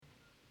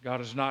God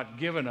has not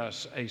given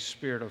us a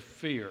spirit of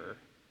fear,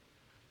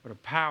 but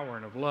of power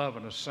and of love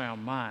and a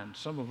sound mind.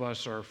 Some of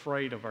us are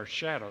afraid of our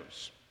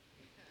shadows.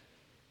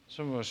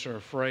 Some of us are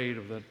afraid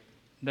of the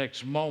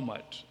next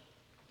moment,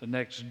 the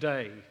next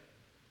day,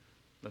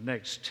 the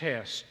next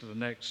test, the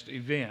next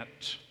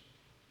event.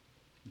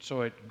 And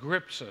so it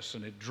grips us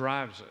and it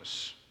drives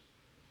us.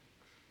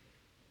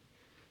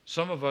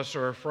 Some of us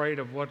are afraid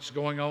of what's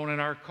going on in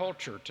our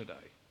culture today.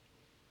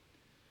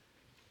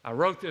 I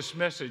wrote this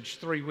message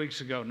 3 weeks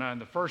ago. Now, in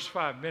the first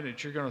 5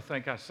 minutes, you're going to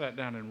think I sat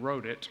down and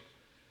wrote it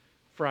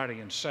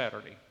Friday and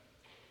Saturday.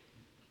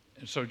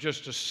 And so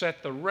just to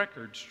set the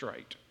record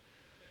straight,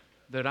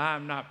 that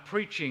I'm not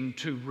preaching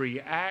to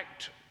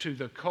react to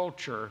the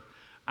culture.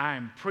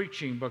 I'm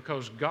preaching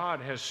because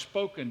God has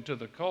spoken to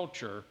the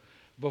culture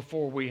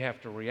before we have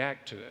to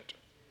react to it,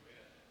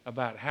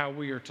 about how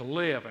we are to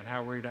live and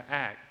how we're to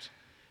act.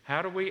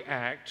 How do we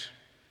act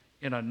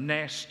in a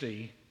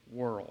nasty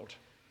world?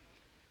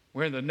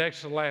 We're in the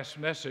next to last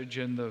message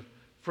in the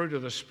Fruit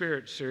of the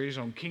Spirit series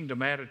on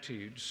kingdom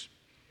attitudes.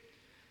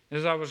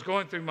 As I was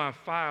going through my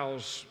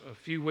files a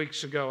few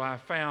weeks ago, I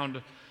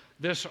found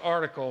this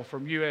article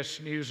from U.S.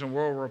 News and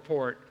World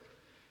Report.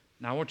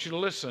 Now I want you to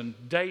listen,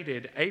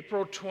 dated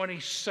April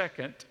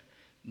 22nd,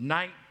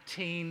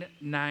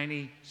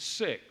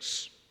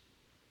 1996.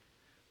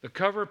 The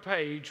cover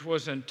page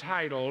was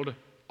entitled,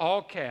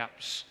 all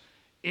caps,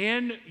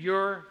 "In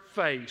Your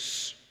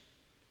Face,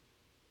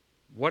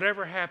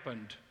 Whatever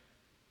Happened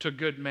to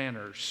Good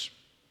Manners?"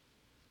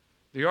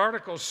 The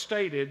article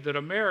stated that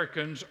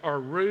Americans are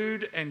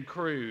rude and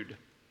crude.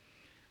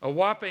 A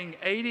whopping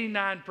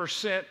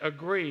 89%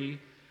 agree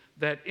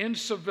that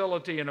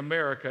incivility in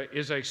America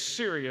is a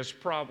serious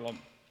problem.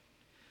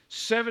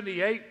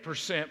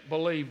 78%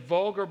 believe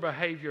vulgar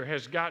behavior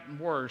has gotten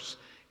worse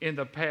in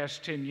the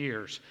past 10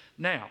 years.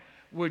 Now,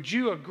 would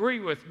you agree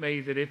with me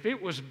that if it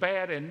was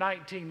bad in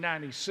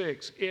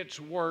 1996,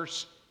 it's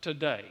worse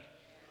today?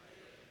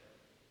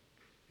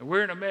 And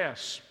we're in a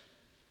mess.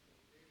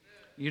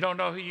 You don't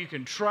know who you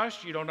can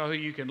trust. You don't know who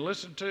you can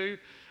listen to.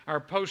 Our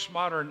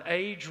postmodern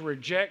age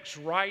rejects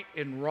right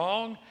and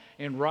wrong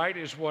right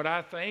is what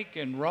I think,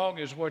 and wrong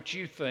is what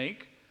you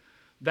think.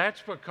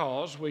 That's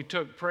because we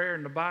took prayer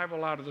and the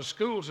Bible out of the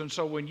schools, and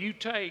so when you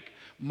take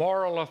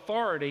moral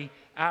authority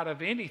out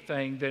of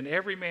anything, then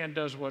every man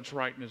does what's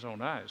right in his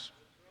own eyes,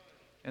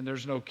 and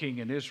there's no king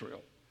in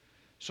Israel.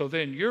 So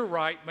then your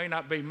right may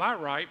not be my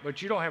right,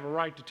 but you don't have a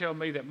right to tell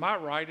me that my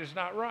right is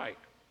not right.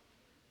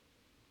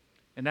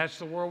 And that's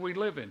the world we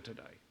live in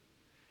today.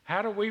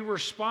 How do we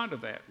respond to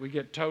that? We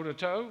get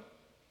toe-to-toe.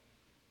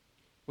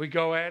 We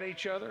go at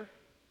each other.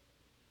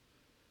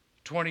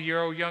 A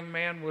 20-year-old young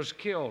man was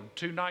killed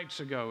 2 nights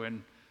ago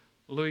in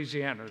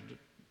Louisiana,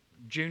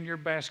 junior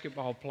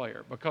basketball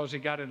player, because he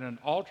got in an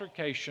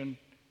altercation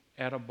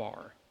at a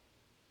bar.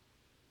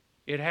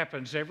 It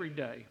happens every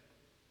day.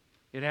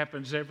 It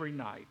happens every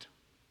night.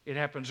 It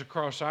happens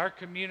across our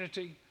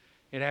community.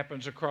 It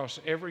happens across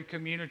every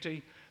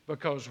community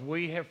because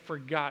we have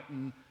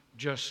forgotten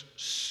just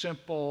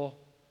simple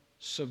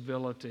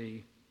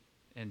civility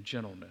and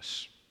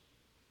gentleness.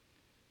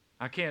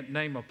 I can't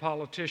name a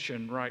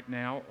politician right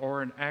now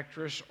or an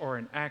actress or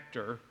an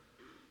actor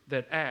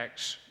that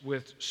acts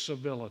with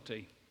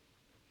civility.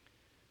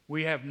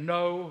 We have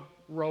no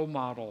role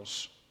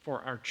models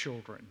for our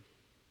children.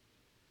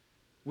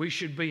 We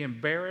should be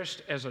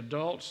embarrassed as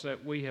adults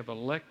that we have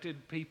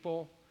elected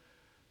people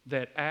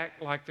that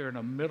act like they're in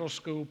a middle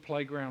school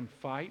playground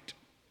fight,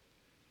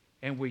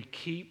 and we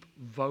keep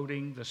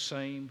voting the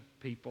same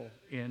people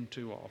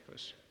into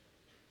office.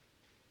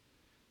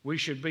 We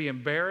should be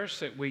embarrassed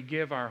that we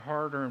give our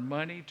hard-earned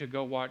money to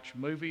go watch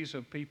movies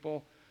of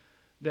people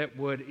that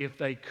would, if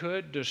they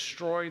could,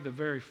 destroy the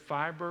very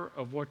fiber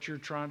of what you're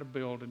trying to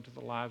build into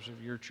the lives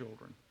of your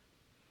children.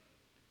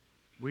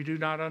 We do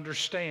not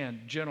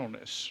understand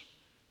gentleness.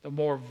 The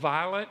more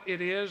violent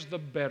it is, the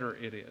better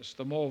it is.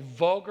 The more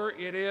vulgar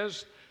it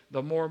is,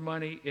 the more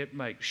money it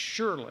makes.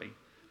 Surely,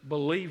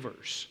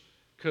 believers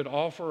could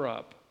offer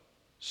up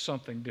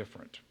something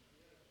different.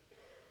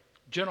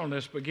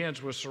 Gentleness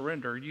begins with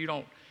surrender. You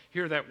don't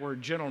hear that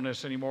word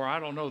gentleness anymore. I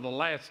don't know the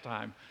last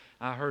time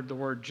I heard the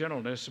word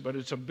gentleness, but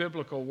it's a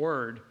biblical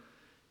word.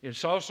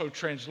 It's also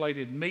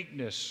translated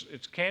meekness.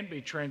 It can be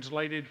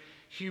translated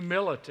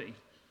humility.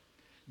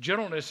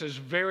 Gentleness is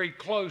very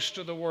close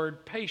to the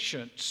word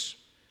patience,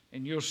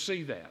 and you'll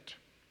see that.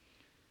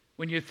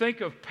 When you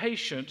think of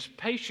patience,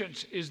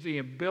 patience is the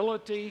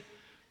ability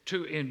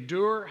to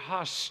endure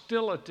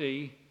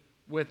hostility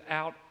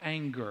without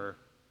anger.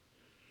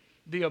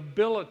 The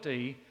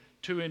ability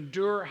to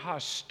endure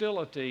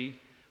hostility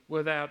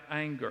without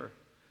anger.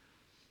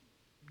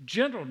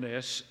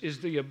 Gentleness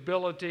is the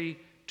ability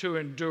to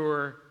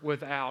endure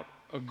without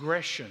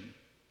aggression.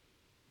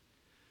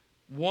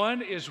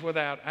 One is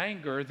without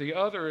anger, the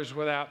other is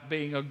without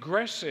being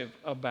aggressive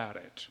about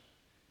it.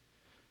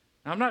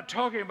 Now, I'm not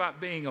talking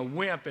about being a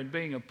wimp and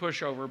being a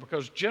pushover,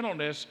 because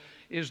gentleness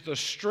is the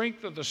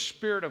strength of the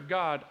Spirit of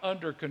God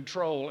under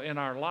control in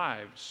our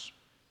lives.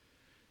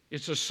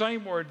 It's the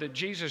same word that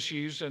Jesus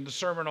used in the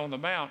Sermon on the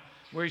Mount,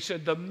 where he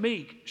said, the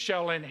meek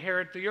shall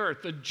inherit the earth,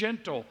 the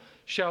gentle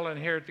shall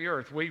inherit the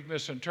earth. We've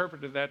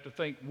misinterpreted that to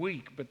think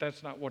weak, but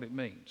that's not what it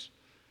means.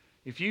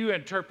 If you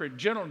interpret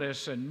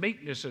gentleness and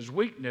meekness as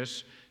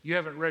weakness, you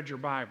haven't read your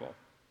Bible.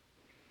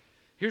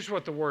 Here's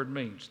what the word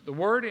means. The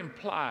word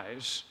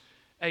implies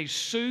a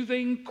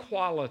soothing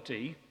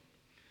quality,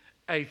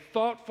 a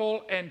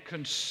thoughtful and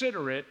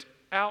considerate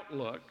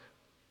outlook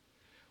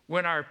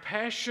when our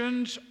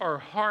passions are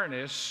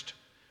harnessed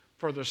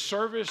for the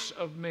service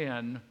of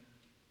men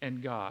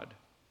and God.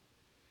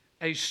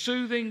 A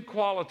soothing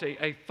quality,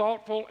 a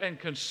thoughtful and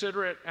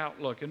considerate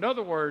outlook. In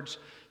other words,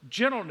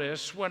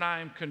 gentleness when I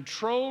am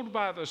controlled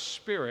by the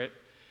Spirit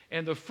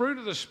and the fruit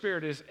of the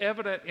Spirit is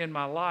evident in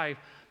my life,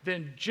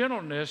 then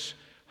gentleness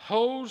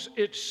holds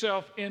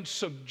itself in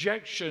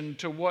subjection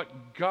to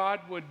what God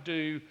would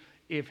do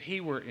if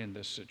He were in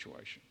this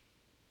situation.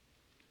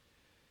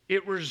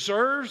 It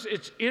reserves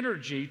its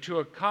energy to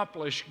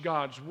accomplish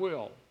God's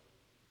will.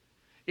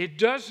 It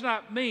does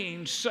not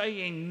mean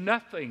saying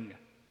nothing,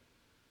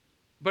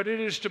 but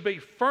it is to be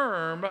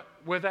firm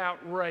without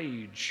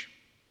rage.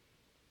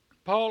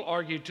 Paul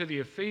argued to the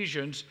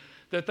Ephesians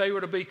that they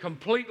were to be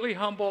completely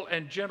humble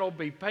and gentle,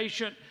 be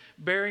patient,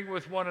 bearing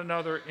with one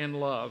another in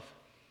love.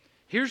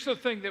 Here's the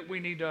thing that we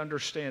need to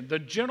understand. The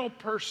gentle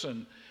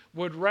person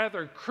would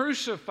rather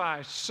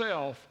crucify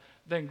self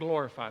than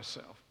glorify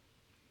self.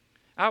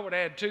 I would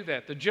add to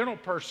that, the gentle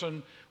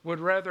person would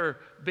rather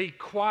be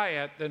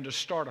quiet than to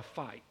start a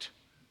fight.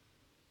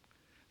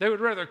 They would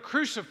rather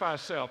crucify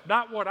self,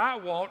 not what I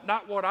want,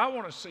 not what I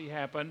want to see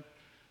happen,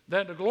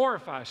 than to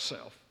glorify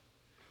self,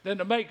 than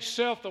to make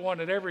self the one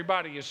that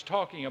everybody is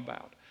talking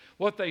about.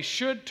 What they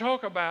should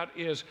talk about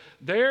is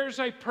there's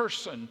a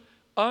person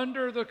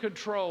under the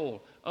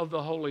control of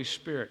the Holy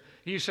Spirit.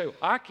 You say, well,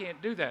 I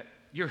can't do that.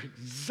 You're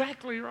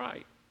exactly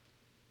right.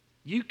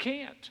 You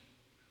can't.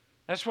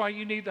 That's why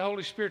you need the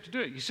Holy Spirit to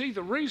do it. You see,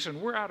 the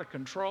reason we're out of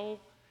control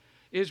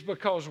is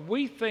because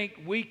we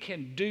think we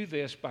can do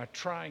this by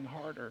trying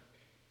harder.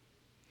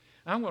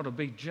 I'm going to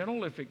be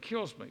gentle if it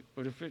kills me,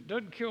 but if it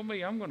doesn't kill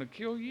me, I'm going to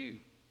kill you.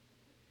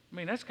 I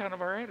mean, that's kind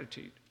of our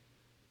attitude.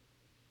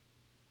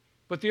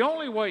 But the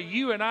only way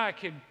you and I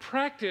can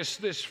practice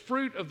this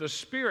fruit of the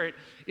Spirit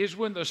is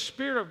when the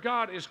Spirit of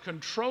God is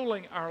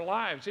controlling our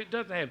lives. It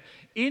doesn't have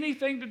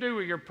anything to do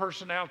with your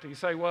personality. You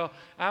say, well,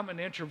 I'm an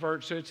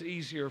introvert, so it's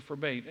easier for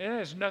me. It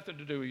has nothing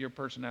to do with your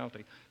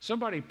personality.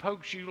 Somebody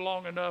pokes you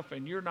long enough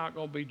and you're not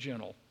going to be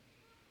gentle,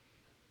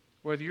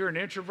 whether you're an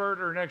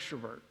introvert or an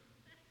extrovert.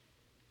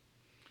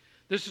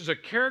 This is a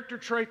character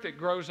trait that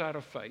grows out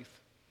of faith.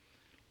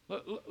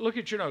 Look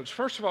at your notes.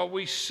 First of all,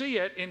 we see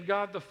it in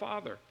God the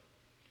Father.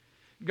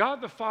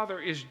 God the Father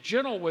is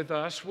gentle with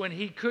us when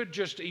He could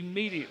just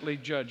immediately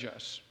judge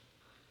us.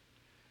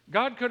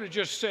 God could have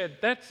just said,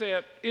 that's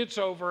it, it's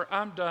over,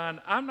 I'm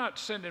done, I'm not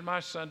sending my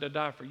Son to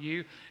die for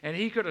you, and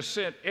He could have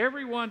sent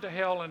everyone to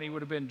hell and He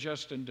would have been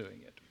just in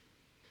doing it.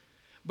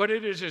 But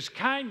it is His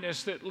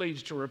kindness that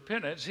leads to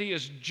repentance. He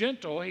is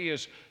gentle, He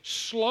is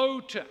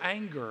slow to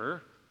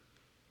anger,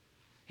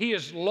 He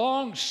is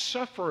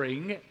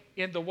long-suffering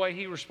in the way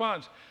He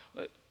responds.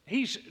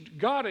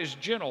 God is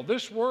gentle.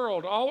 This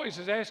world always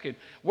is asking,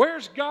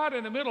 where's God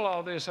in the middle of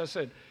all this? I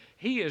said,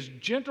 He is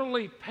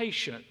gently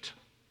patient,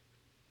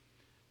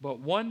 but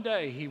one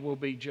day He will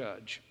be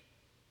judge.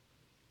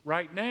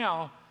 Right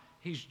now,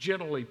 He's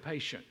gently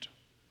patient.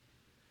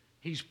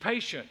 He's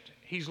patient.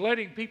 He's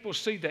letting people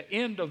see the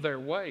end of their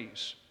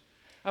ways.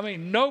 I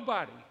mean,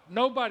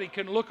 nobody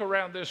can look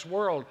around this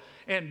world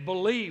and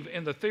believe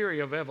in the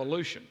theory of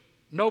evolution.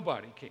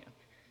 Nobody can,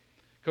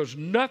 because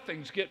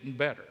nothing's getting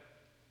better.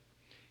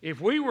 If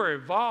we were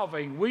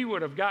evolving, we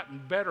would have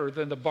gotten better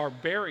than the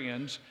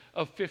barbarians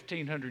of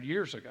 1,500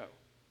 years ago.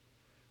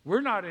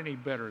 We're not any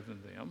better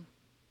than them.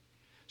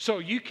 So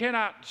you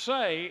cannot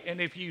say,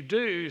 and if you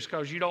do, it's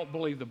because you don't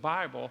believe the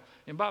Bible.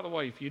 And by the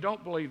way, if you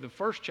don't believe the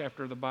first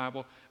chapter of the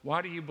Bible,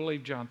 why do you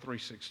believe John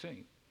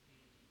 3:16?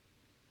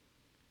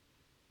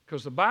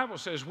 Because the Bible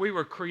says we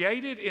were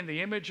created in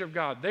the image of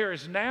God. There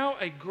is now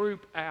a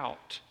group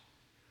out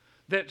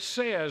that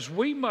says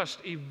we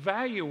must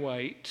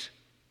evaluate.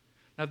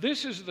 Now,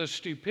 this is the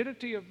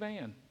stupidity of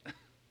man.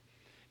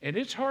 And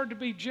it's hard to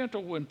be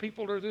gentle when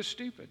people are this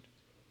stupid.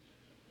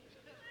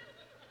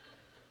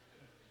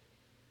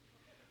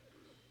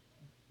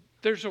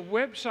 There's a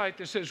website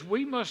that says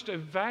we must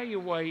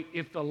evaluate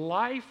if the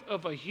life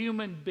of a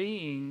human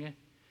being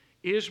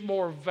is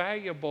more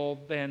valuable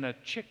than a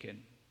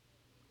chicken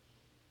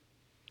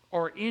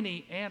or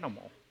any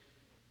animal.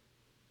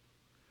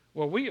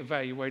 Well, we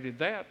evaluated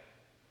that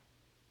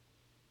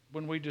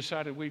when we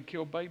decided we'd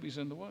kill babies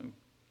in the womb.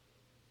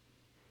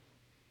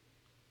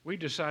 We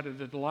decided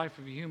that the life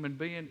of a human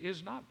being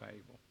is not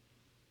valuable.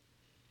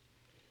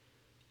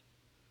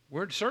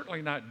 We're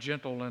certainly not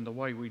gentle in the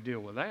way we deal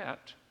with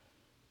that.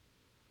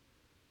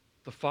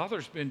 The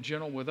Father's been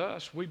gentle with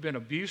us. We've been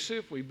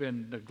abusive, we've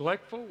been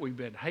neglectful, we've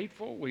been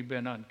hateful, we've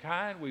been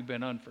unkind, we've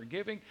been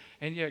unforgiving,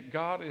 and yet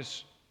God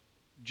is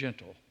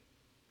gentle.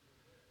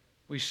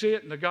 We see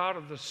it in the God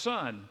of the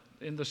Son,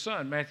 in the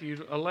Son, Matthew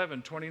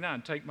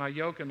 11:29. Take my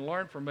yoke and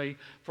learn from me,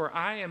 for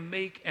I am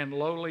meek and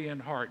lowly in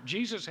heart.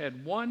 Jesus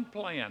had one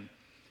plan.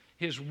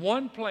 His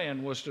one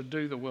plan was to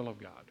do the will of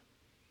God.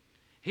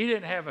 He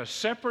didn't have a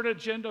separate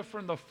agenda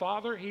from the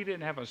Father. He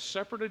didn't have a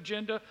separate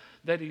agenda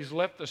that He's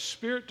left the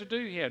Spirit to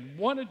do. He had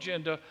one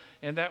agenda,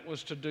 and that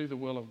was to do the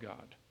will of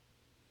God.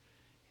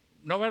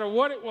 No matter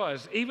what it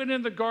was, even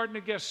in the Garden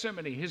of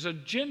Gethsemane, His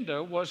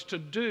agenda was to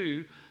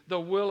do the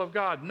will of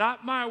God.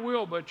 Not my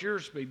will, but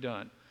yours be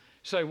done.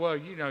 Say, well,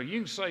 you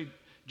can say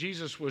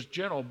Jesus was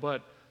gentle,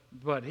 but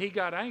He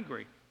got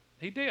angry.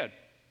 He did.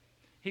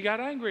 He got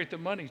angry at the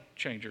money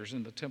changers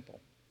in the temple.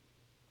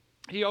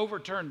 He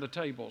overturned the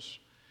tables.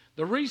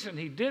 The reason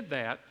He did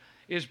that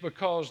is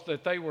because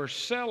that they were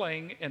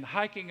selling and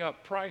hiking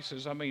up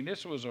prices. I mean,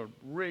 this was a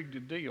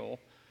rigged deal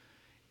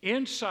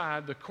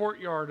inside the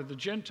courtyard of the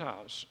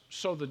Gentiles.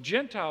 So the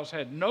Gentiles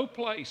had no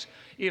place.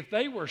 If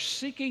they were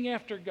seeking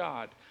after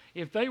God,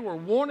 if they were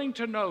wanting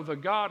to know the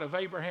God of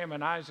Abraham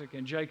and Isaac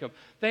and Jacob,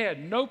 they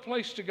had no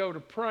place to go to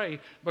pray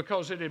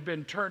because it had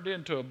been turned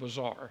into a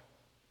bazaar.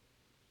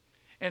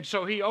 And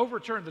so He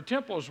overturned the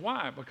temples.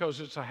 Why?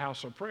 Because it's a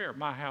house of prayer.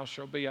 My house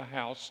shall be a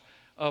house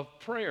of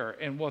prayer.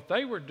 And what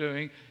they were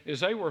doing is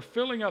they were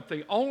filling up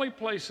the only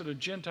place that a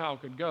Gentile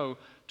could go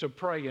to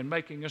pray and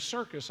making a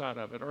circus out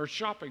of it, or a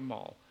shopping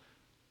mall,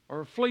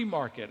 or a flea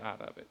market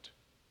out of it.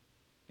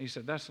 He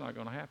said, that's not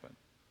going to happen.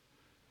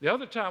 The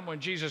other time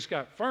when Jesus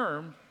got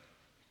firm,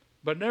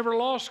 but never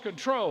lost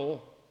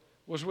control,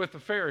 was with the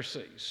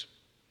Pharisees.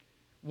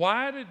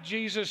 Why did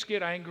Jesus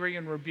get angry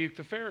and rebuke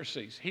the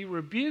Pharisees? He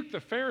rebuked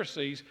the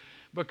Pharisees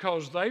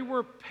because they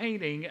were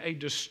painting a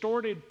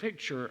distorted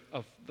picture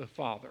of the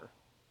Father.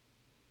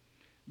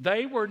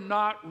 They were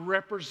not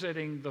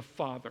representing the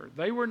Father.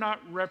 They were not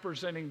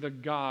representing the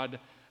God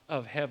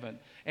of heaven.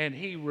 And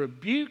He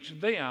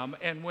rebuked them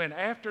and went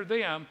after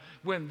them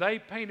when they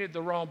painted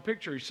the wrong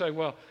picture. You say,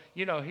 well,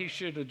 He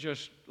should have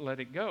just let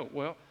it go.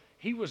 Well,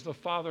 He was the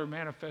Father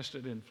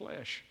manifested in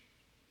flesh.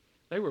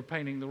 They were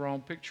painting the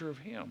wrong picture of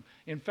Him.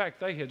 In fact,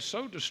 they had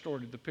so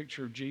distorted the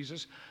picture of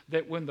Jesus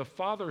that when the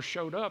Father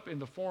showed up in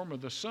the form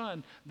of the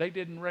Son, they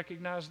didn't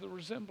recognize the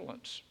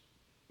resemblance.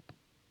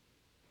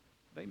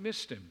 They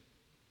missed Him.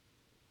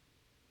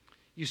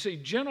 You see,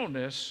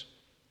 gentleness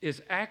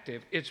is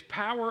active. It's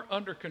power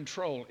under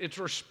control. It's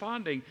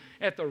responding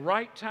at the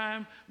right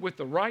time with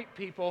the right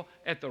people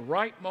at the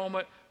right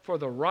moment for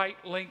the right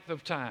length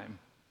of time.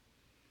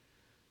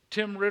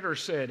 Tim Ritter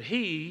said,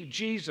 He,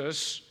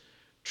 Jesus,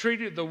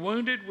 treated the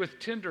wounded with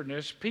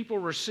tenderness. People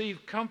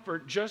received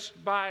comfort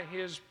just by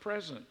His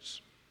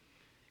presence.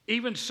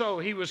 Even so,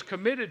 He was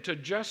committed to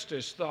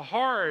justice, the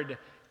hard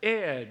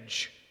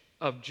edge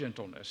of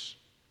gentleness.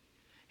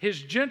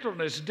 His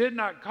gentleness did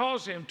not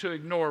cause Him to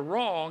ignore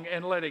wrong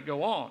and let it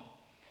go on.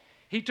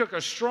 He took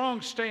a strong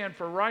stand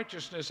for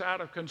righteousness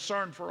out of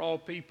concern for all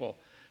people.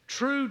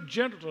 True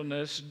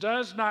gentleness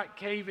does not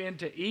cave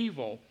into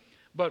evil,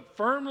 but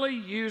firmly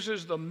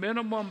uses the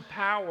minimum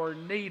power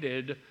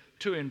needed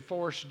to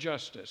enforce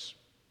justice.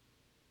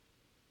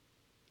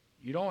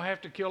 You don't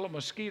have to kill a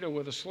mosquito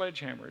with a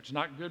sledgehammer. It's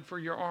not good for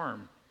your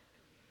arm.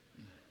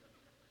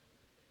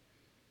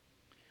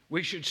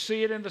 We should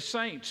see it in the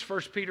saints,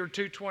 1 Peter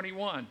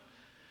 2:21.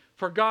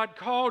 For God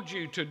called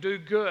you to do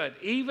good,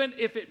 even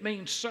if it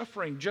means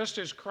suffering, just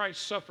as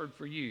Christ suffered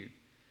for you.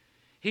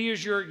 He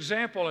is your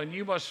example, and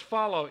you must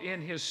follow in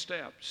His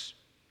steps.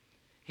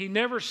 He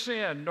never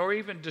sinned, nor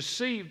even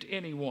deceived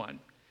anyone.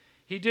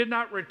 He did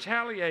not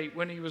retaliate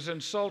when He was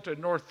insulted,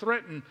 nor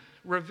threaten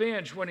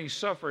revenge when He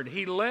suffered.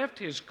 He left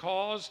His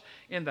cause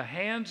in the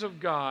hands of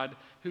God,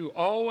 who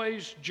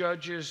always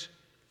judges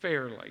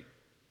fairly.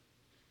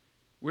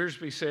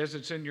 Wiersbe says,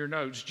 it's in your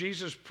notes,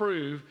 Jesus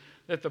proved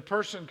that the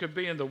person could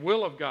be in the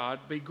will of God,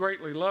 be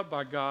greatly loved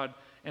by God,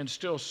 and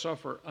still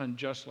suffer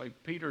unjustly.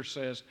 Peter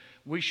says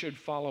we should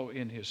follow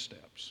in His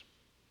steps.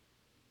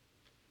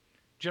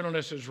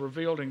 Gentleness is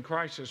revealed in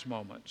crisis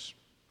moments.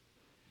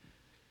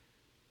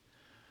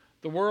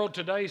 The world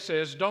today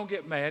says, don't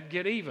get mad,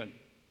 get even.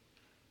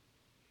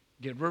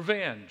 Get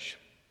revenge.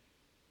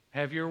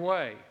 Have your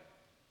way.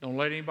 Don't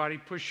let anybody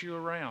push you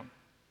around.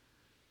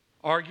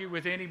 Argue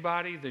with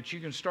anybody that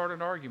you can start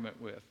an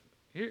argument with.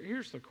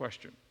 Here's the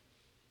question.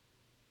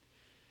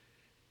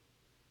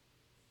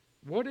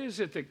 What is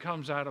it that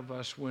comes out of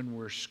us when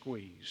we're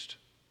squeezed?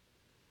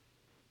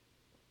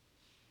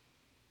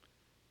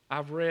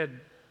 I've read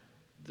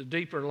the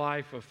deeper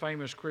life of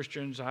famous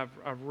Christians.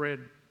 I've read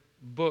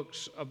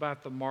books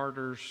about the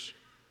martyrs.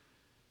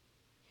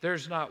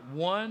 There's not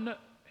one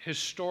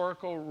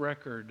historical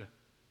record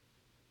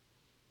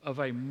of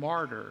a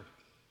martyr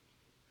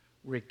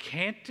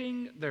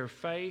recanting their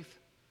faith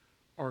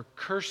or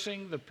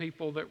cursing the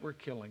people that were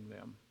killing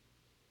them.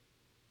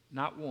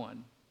 Not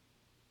one.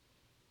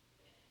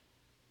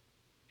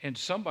 And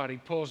somebody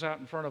pulls out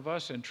in front of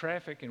us in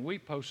traffic and we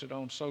post it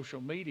on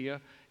social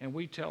media and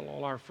we tell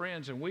all our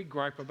friends and we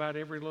gripe about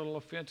every little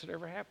offense that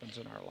ever happens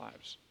in our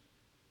lives.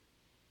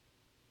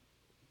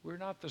 We're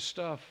not the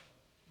stuff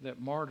that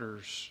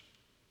martyrs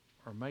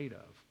are made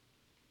of.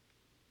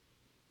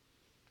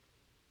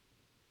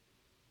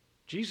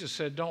 Jesus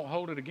said, don't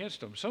hold it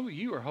against them. Some of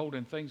you are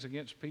holding things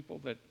against people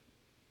that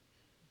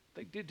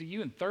they did to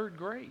you in third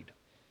grade.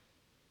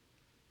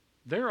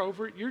 They're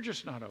over it. You're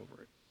just not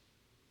over it.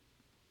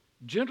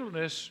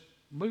 Gentleness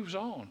moves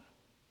on.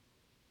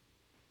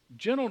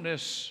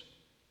 Gentleness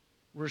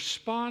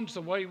responds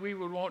the way we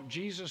would want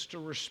Jesus to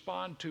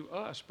respond to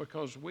us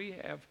because we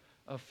have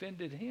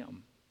offended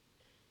him.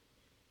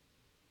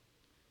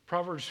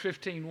 Proverbs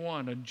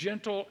 15:1, a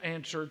gentle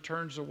answer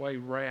turns away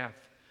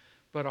wrath,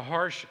 but a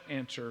harsh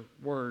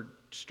word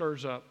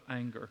stirs up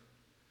anger.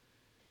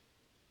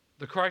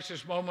 The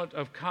crisis moment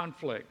of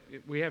conflict,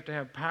 we have to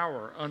have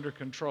power under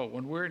control.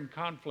 When we're in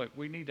conflict,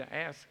 we need to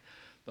ask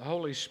the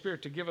Holy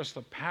Spirit to give us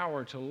the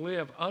power to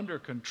live under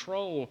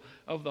control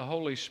of the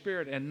Holy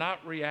Spirit and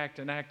not react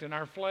and act in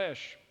our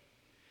flesh.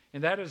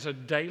 And that is a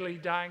daily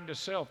dying to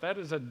self. That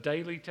is a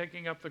daily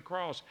taking up the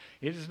cross.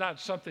 It is not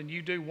something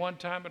you do one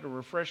time at a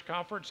refresh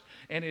conference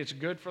and it's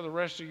good for the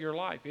rest of your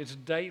life. It's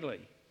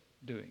daily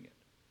doing it.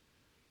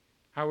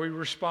 How we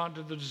respond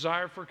to the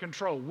desire for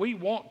control. We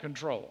want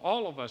control.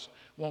 All of us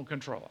want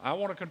control. I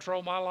want to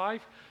control my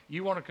life.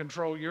 You want to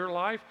control your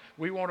life.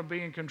 We want to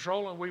be in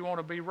control and we want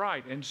to be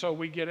right. And so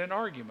we get in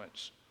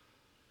arguments.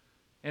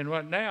 And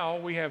right now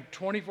we have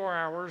 24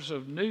 hours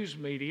of news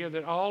media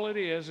that all it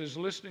is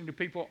listening to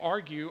people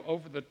argue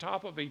over the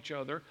top of each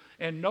other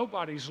and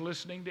nobody's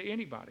listening to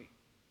anybody.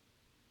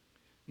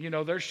 You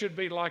know, there should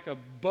be like a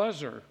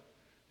buzzer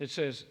that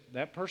says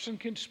that person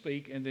can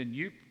speak and then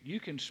you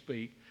can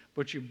speak,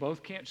 but you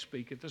both can't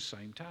speak at the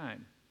same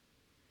time.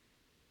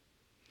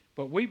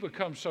 But we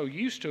become so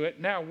used to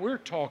it, now we're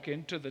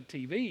talking to the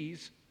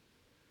TVs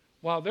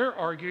while they're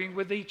arguing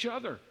with each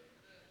other.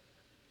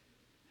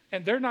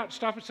 And they're not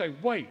stopping and say,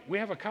 wait, we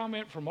have a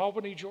comment from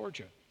Albany,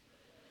 Georgia.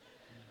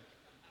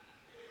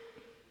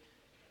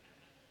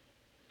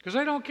 Because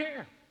they don't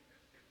care.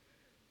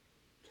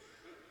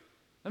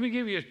 Let me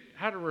give you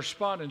how to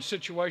respond in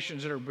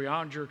situations that are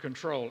beyond your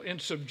control. In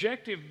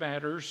subjective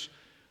matters,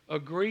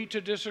 agree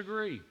to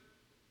disagree.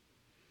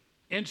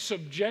 In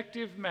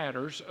subjective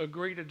matters,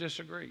 agree to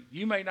disagree.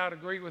 You may not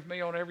agree with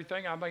me on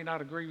everything. I may not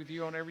agree with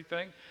you on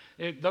everything.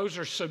 Those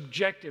are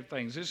subjective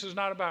things. This is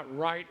not about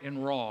right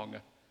and wrong.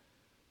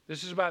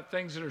 This is about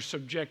things that are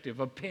subjective,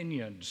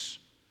 opinions.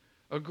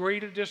 Agree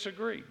to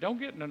disagree. Don't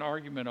get in an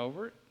argument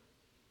over it.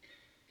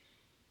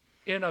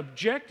 In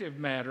objective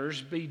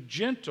matters, be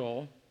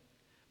gentle,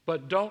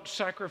 but don't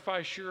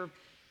sacrifice your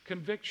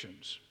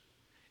convictions.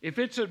 If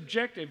it's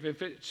objective,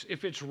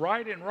 if it's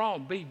right and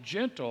wrong, be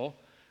gentle,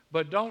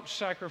 but don't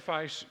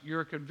sacrifice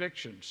your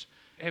convictions.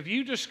 Have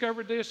you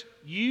discovered this?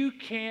 You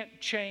can't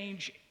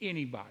change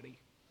anybody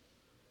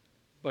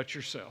but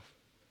yourself.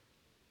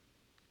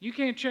 You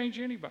can't change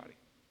anybody.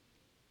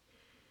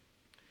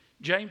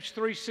 James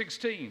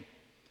 3:16,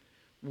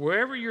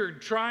 whenever you're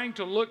trying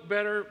to look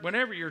better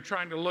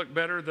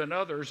than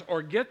others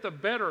or get the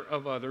better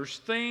of others,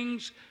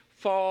 things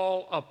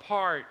fall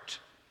apart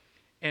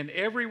and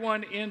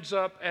everyone ends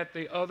up at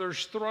the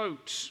other's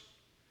throats.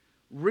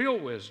 Real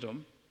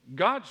wisdom,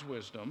 God's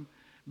wisdom,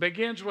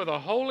 begins with a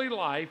holy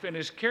life and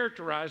is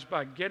characterized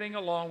by getting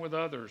along with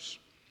others.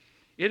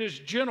 It is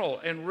gentle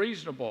and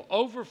reasonable,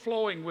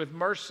 overflowing with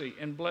mercy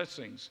and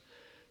blessings.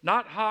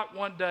 Not hot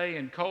one day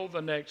and cold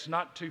the next,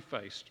 not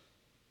two-faced.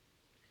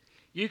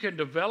 You can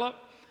develop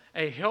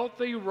a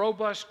healthy,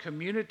 robust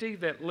community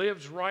that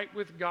lives right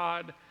with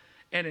God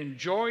and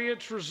enjoy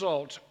its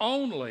results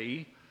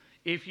only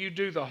if you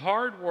do the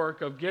hard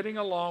work of getting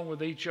along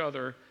with each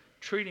other,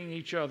 treating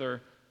each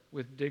other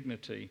with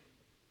dignity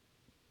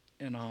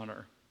and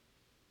honor.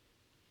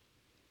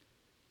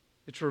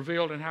 It's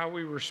revealed in how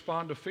we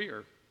respond to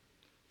fear.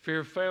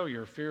 Fear of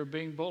failure, fear of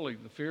being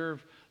bullied, the fear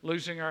of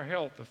losing our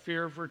health, the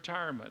fear of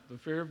retirement, the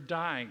fear of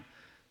dying,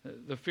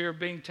 the fear of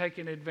being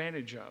taken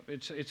advantage of.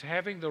 It's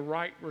having the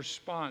right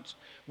response.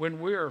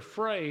 When we're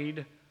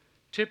afraid,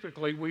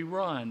 typically we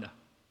run,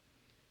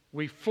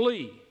 we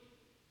flee.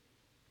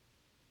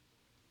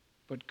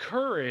 But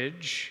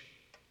courage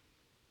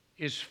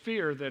is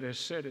fear that has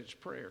said its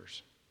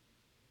prayers.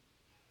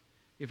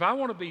 If I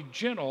want to be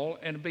gentle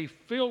and be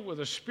filled with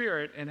the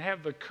Spirit and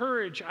have the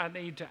courage I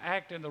need to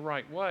act in the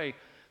right way,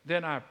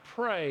 then I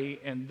pray,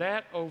 and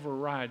that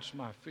overrides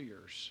my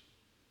fears.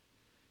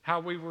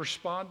 How we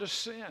respond to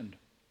sin.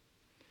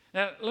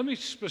 Now, let me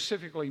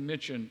specifically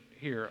mention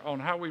here on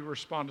how we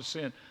respond to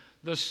sin.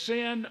 The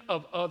sin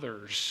of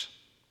others,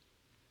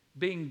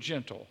 being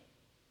gentle.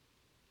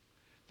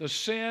 The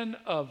sin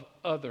of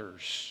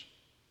others.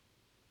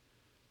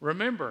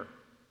 Remember,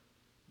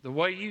 the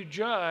way you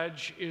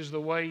judge is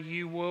the way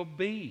you will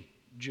be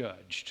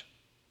judged.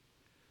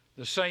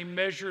 The same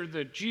measure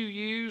that you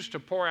use to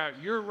pour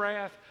out your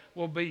wrath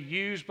will be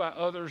used by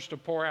others to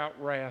pour out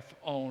wrath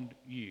on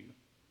you.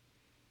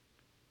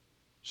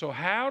 So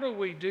how do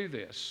we do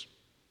this?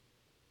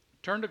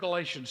 Turn to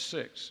Galatians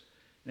 6.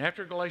 And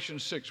after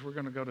Galatians 6, we're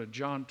going to go to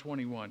John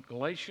 21.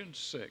 Galatians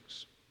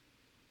 6.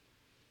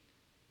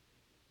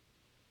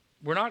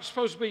 We're not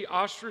supposed to be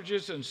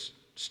ostriches and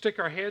stick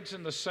our heads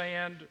in the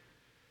sand.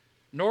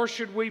 Nor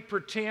should we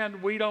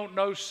pretend we don't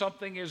know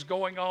something is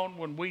going on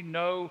when we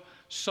know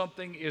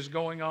something is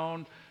going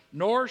on.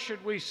 Nor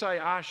should we say,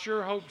 I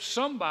sure hope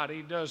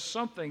somebody does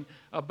something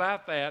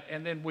about that,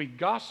 and then we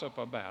gossip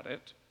about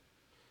it.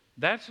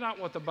 That's not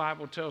what the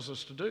Bible tells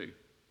us to do.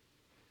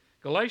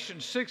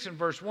 Galatians 6 and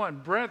verse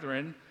 1,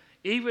 brethren,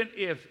 even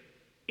if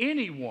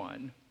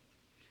anyone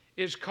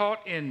is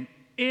caught in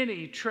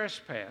any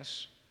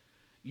trespass,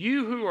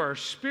 you who are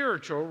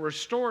spiritual,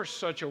 restore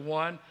such a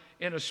one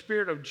in a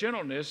spirit of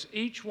gentleness,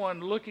 each one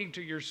looking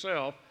to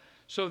yourself,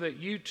 so that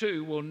you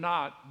too will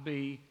not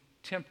be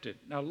tempted.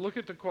 Now look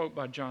at the quote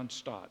by John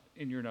Stott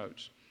in your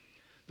notes.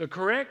 The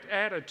correct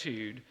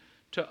attitude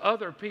to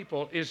other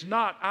people is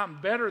not,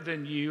 I'm better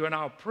than you and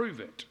I'll prove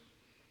it,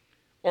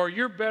 or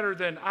you're better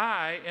than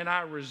I and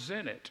I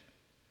resent it.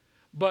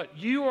 But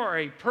you are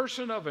a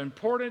person of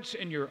importance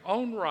in your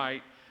own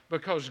right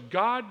because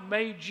God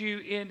made you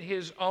in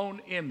his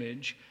own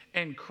image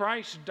and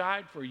Christ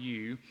died for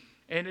you,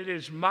 and it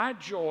is my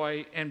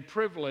joy and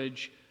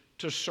privilege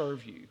to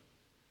serve you.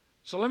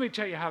 So let me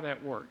tell you how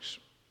that works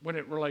when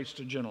it relates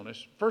to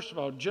gentleness. First of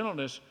all,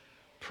 gentleness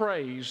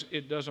prays,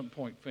 it doesn't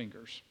point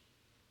fingers.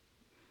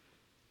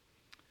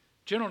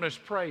 Gentleness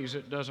prays,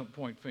 it doesn't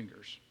point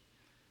fingers.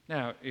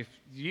 Now, if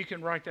you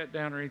can write that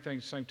down or anything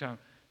at the same time,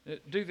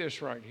 do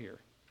this right here.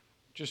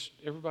 Just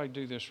everybody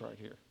do this right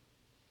here.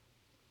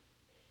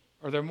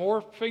 Are there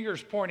more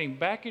fingers pointing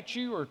back at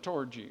you or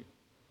towards you?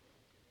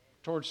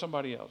 Towards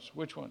somebody else.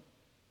 Which one?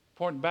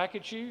 Pointing back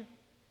at you?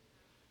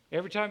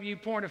 Every time you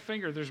point a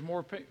finger, there's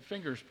more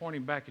fingers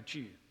pointing back at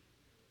you.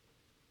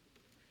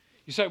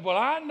 You say, well,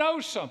 I know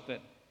something.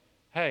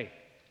 Hey,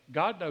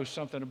 God knows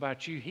something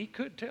about you. He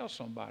could tell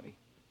somebody.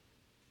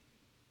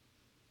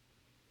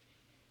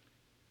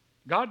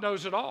 God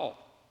knows it all.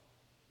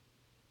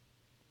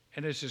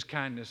 And it's his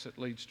kindness that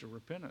leads to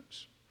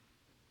repentance.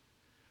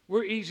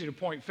 We're easy to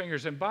point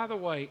fingers. And by the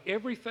way,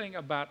 everything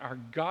about our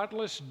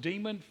godless,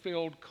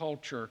 demon-filled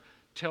culture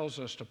tells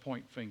us to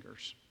point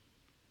fingers.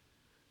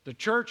 The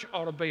church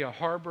ought to be a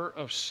harbor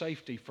of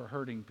safety for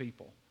hurting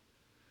people,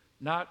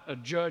 not a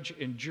judge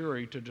and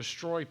jury to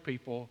destroy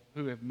people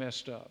who have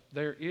messed up.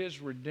 There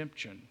is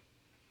redemption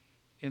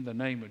in the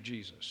name of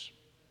Jesus.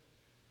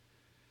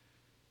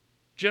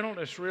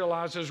 Gentleness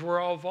realizes we're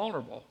all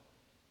vulnerable.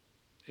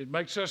 It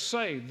makes us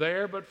say,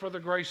 there but for the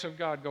grace of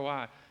God go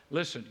I.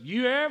 Listen,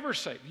 you ever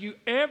say,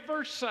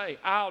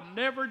 I'll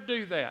never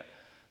do that,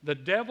 the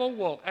devil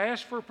will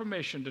ask for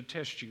permission to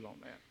test you on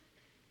that.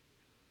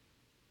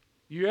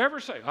 You ever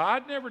say,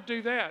 I'd never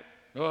do that.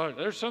 Oh,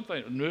 there's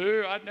something,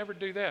 no, I'd never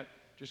do that.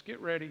 Just get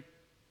ready.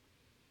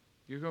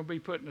 You're going to be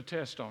putting a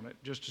test on it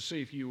just to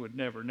see if you would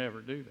never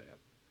do that.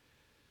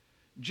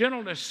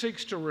 Gentleness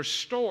seeks to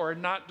restore,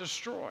 not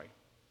destroy.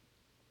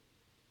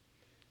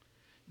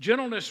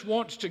 Gentleness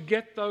wants to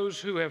get those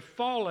who have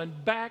fallen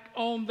back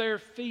on their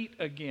feet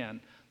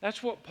again.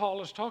 That's what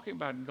Paul is talking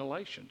about in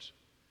Galatians.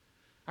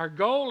 Our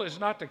goal is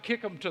not to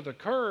kick them to the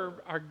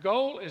curb. Our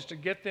goal is to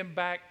get them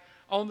back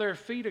on their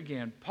feet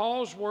again.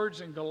 Paul's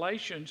words in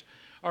Galatians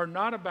are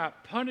not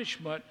about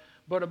punishment,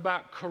 but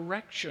about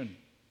correction.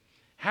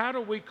 How do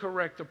we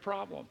correct the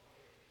problem?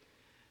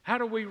 How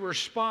do we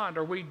respond?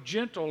 Are we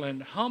gentle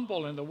and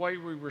humble in the way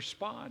we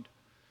respond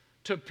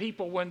to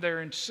people when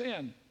they're in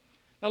sin?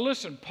 Now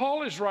listen,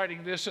 Paul is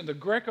writing this in the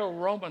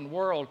Greco-Roman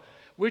world,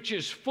 which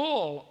is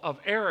full of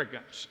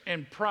arrogance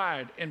and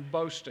pride and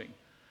boasting.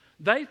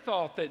 They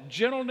thought that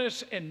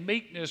gentleness and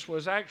meekness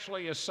was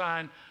actually a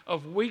sign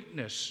of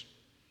weakness.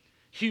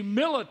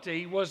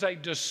 Humility was a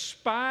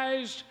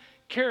despised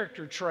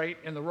character trait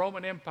in the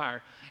Roman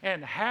Empire.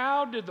 And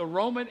how did the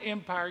Roman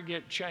Empire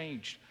get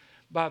changed?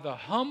 By the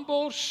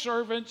humble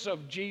servants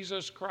of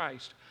Jesus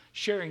Christ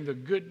sharing the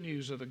good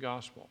news of the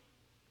gospel.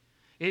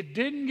 It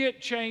didn't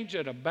get changed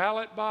at a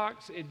ballot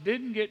box. It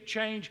didn't get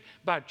changed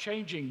by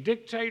changing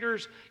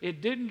dictators. It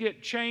didn't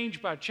get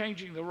changed by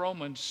changing the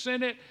Roman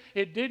Senate.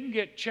 It didn't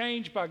get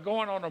changed by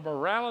going on a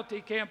morality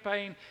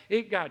campaign.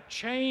 It got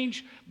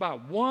changed by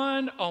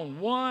one on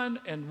one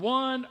and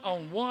one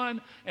on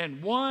one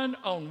and one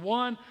on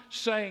one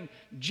saying,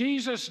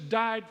 Jesus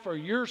died for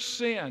your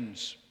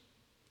sins.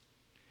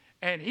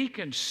 And he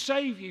can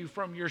save you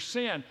from your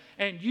sin.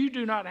 And you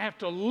do not have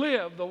to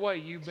live the way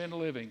you've been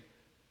living.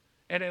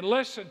 And in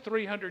less than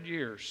 300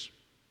 years,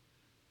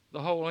 the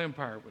whole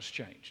empire was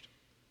changed.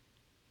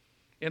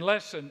 In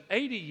less than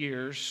 80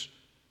 years,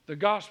 the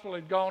gospel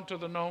had gone to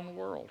the known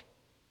world.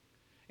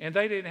 And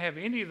they didn't have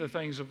any of the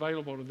things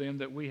available to them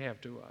that we have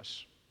to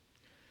us.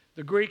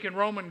 The Greek and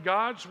Roman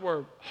gods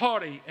were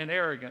haughty and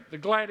arrogant. The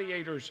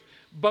gladiators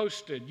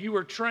boasted. You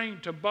were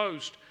trained to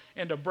boast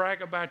and to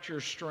brag about your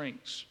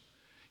strengths.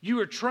 You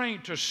were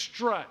trained to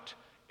strut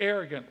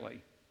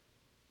arrogantly.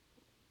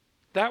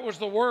 That was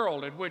the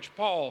world in which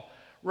Paul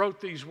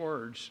wrote these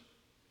words.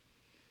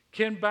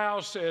 Ken Bow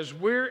says,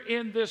 we're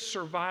in this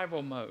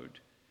survival mode.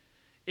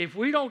 If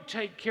we don't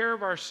take care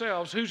of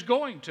ourselves, who's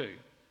going to?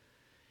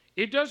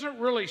 It doesn't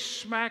really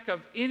smack of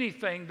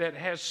anything that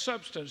has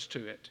substance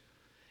to it.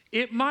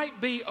 It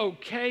might be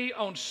okay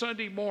on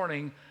Sunday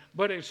morning,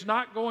 but it's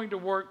not going to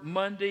work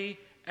Monday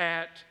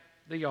at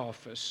the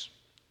office.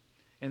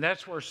 And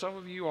that's where some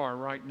of you are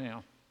right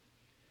now.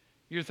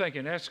 You're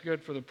thinking, that's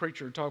good for the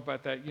preacher to talk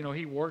about that. You know,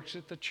 he works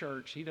at the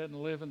church. He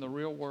doesn't live in the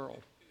real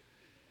world.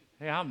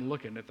 Hey, I'm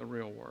looking at the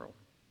real world.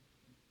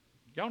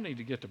 Y'all need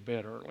to get to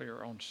bed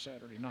earlier on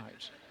Saturday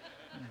nights.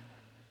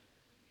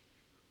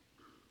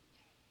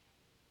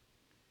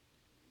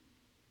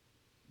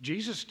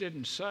 Jesus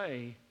didn't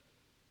say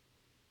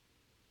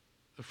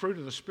the fruit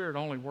of the Spirit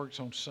only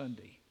works on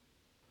Sunday,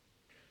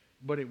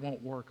 but it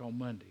won't work on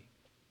Monday.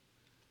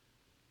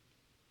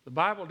 The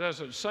Bible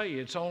doesn't say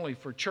it's only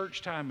for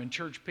church time and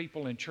church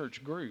people and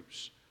church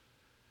groups.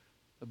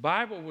 The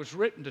Bible was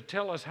written to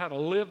tell us how to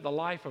live the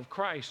life of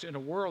Christ in a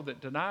world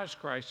that denies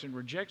Christ and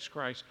rejects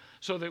Christ,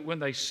 so that when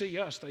they see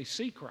us, they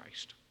see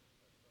Christ.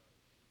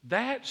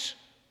 That's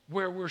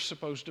where we're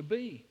supposed to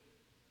be.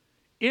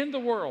 In the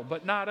world,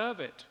 but not of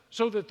it.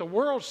 So that the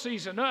world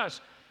sees in us,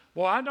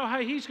 well, I know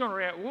how he's going to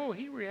react. Whoa,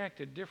 he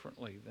reacted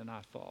differently than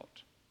I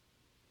thought.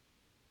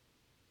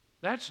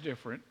 That's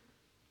different.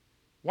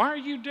 Why are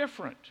you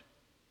different?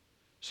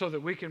 So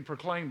that we can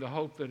proclaim the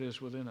hope that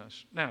is within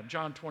us. Now,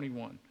 John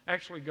 21.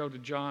 Actually, go to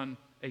John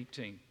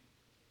 18.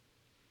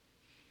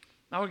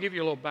 I will give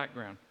you a little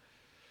background.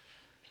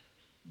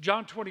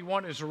 John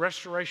 21 is a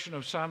restoration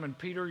of Simon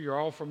Peter. You're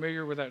all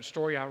familiar with that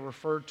story. I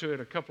referred to it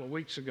a couple of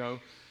weeks ago.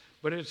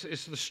 But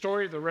it's the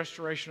story of the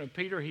restoration of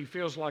Peter. He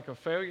feels like a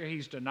failure.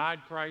 He's denied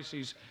Christ.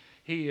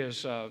 He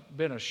has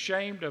been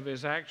ashamed of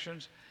his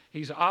actions.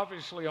 He's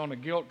obviously on a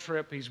guilt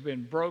trip. He's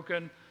been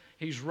broken.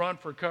 He's run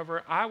for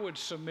cover. I would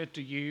submit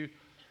to you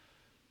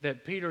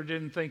that Peter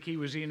didn't think he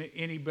was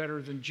any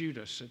better than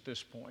Judas at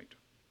this point.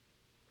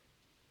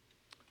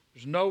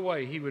 There's no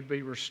way he would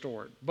be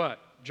restored. But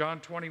John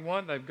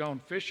 21, they've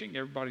gone fishing.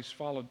 Everybody's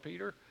followed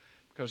Peter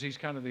because he's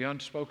kind of the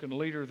unspoken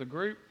leader of the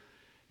group.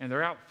 And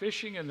they're out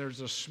fishing, and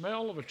there's a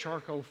smell of a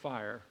charcoal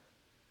fire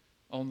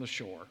on the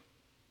shore.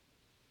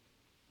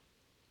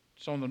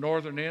 It's on the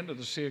northern end of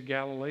the Sea of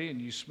Galilee,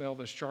 and you smell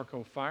this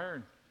charcoal fire,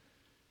 and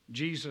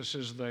Jesus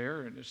is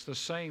there, and it's the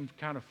same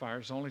kind of fire.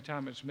 The only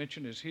time it's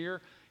mentioned is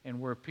here, and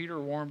where Peter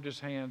warmed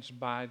his hands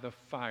by the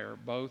fire.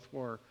 Both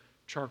were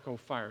charcoal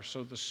fires.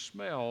 So the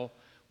smell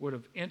would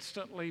have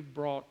instantly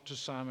brought to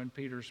Simon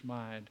Peter's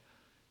mind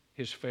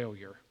his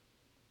failure.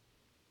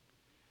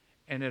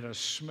 And at a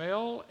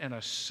smell and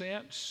a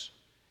sense,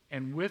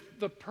 and with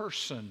the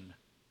person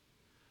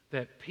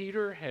that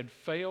Peter had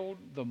failed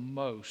the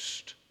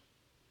most,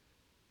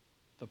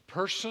 the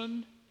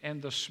person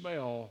and the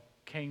smell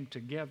came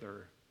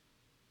together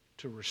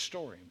to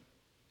restore him.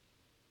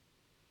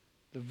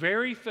 The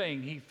very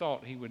thing he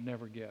thought he would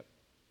never get.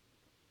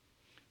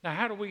 Now,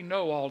 how do we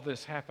know all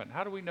this happened?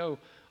 How do we know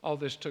all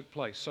this took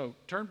place? So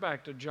turn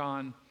back to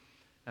John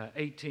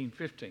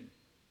 18:15.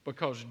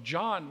 Because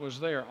John was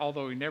there,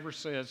 although he never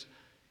says,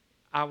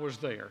 I was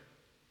there.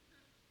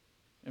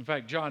 In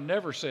fact, John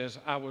never says,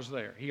 I was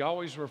there. He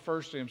always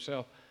refers to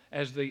himself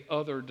as the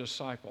other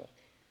disciple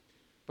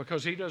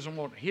because he doesn't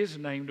want his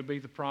name to be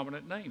the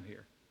prominent name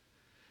here.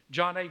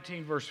 John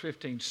 18, verse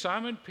 15.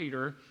 Simon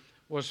Peter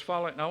was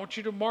following. And I want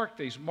you to mark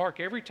these. Mark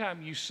every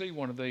time you see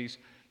one of these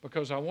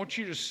because I want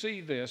you to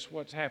see this,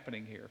 what's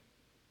happening here.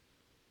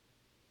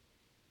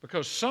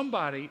 Because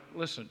somebody,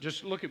 listen,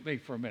 just look at me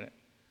for a minute.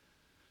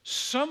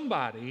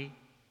 Somebody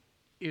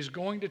is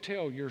going to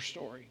tell your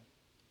story.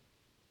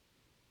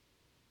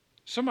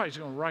 Somebody's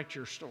going to write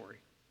your story.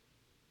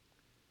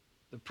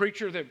 The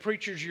preacher that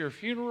preaches your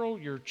funeral,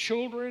 your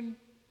children,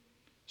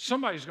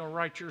 somebody's going to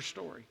write your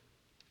story.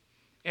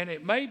 And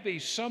it may be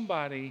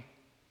somebody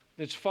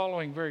that's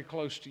following very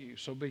close to you,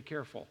 so be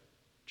careful.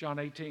 John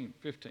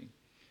 18:15.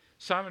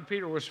 Simon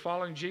Peter was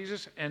following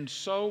Jesus, and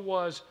so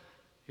was,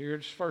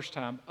 here's the first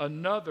time,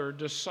 another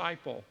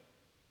disciple.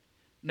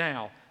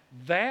 Now,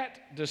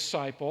 that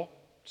disciple,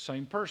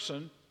 same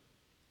person,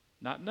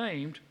 not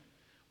named,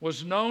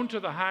 was known to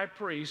the high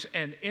priest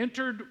and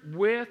entered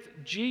with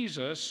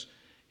Jesus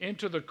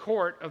into the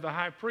court of the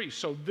high priest.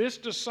 So this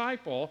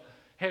disciple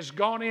has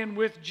gone in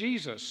with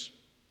Jesus.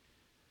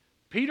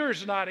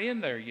 Peter's not in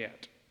there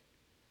yet.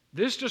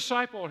 This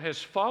disciple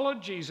has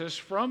followed Jesus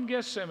from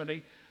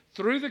Gethsemane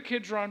through the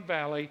Kidron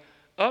Valley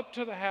up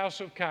to the house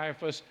of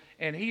Caiaphas,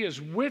 and he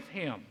is with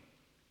him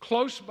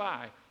close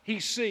by.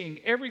 He's seeing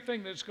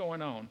everything that's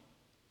going on.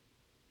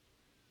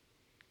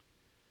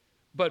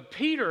 But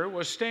Peter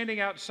was standing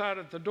outside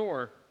at the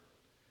door.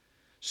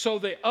 So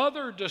the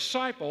other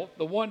disciple,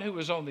 the one who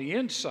was on the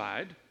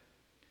inside,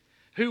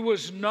 who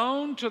was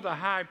known to the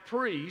high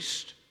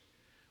priest,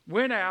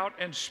 went out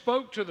and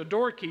spoke to the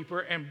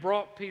doorkeeper and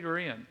brought Peter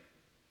in.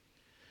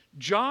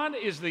 John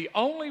is the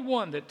only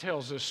one that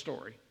tells this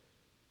story.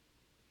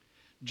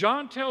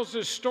 John tells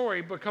this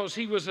story because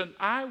he was an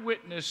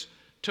eyewitness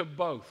to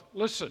both.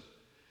 Listen,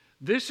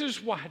 this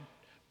is why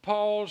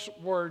Paul's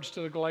words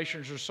to the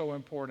Galatians are so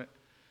important.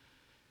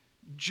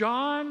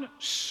 John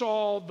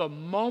saw the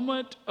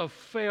moment of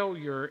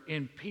failure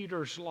in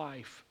Peter's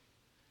life,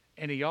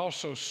 and he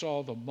also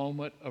saw the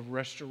moment of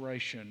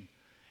restoration.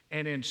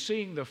 And in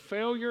seeing the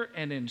failure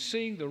and in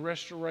seeing the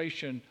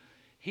restoration,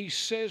 he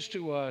says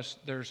to us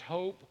there's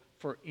hope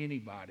for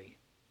anybody.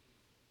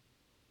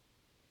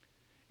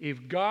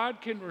 If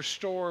God can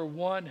restore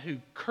one who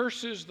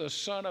curses the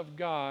Son of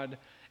God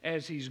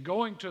as he's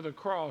going to the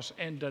cross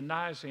and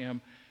denies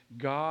him,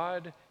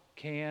 God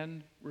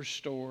can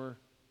restore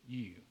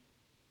you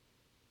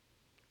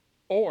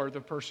or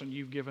the person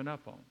you've given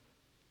up on.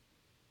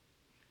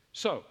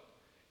 So,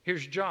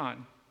 here's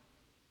John.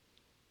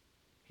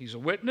 He's a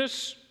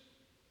witness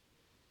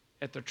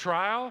at the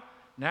trial.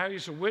 Now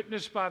he's a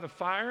witness by the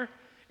fire.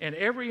 And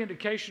every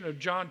indication of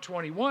John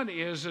 21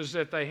 is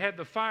that they had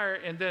the fire,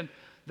 and then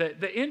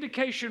the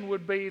indication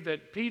would be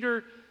that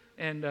Peter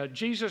and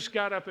Jesus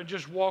got up and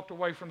just walked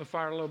away from the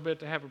fire a little bit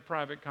to have a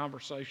private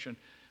conversation,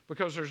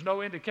 because there's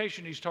no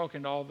indication he's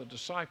talking to all the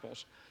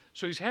disciples.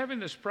 So he's having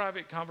this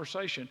private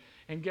conversation,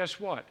 and guess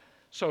what?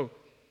 So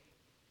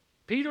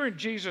Peter and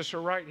Jesus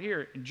are right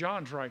here, and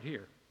John's right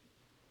here.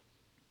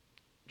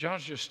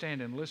 John's just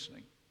standing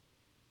listening.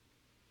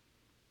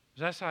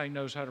 That's how he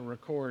knows how to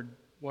record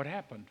what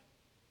happened.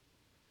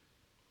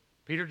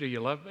 Peter, do you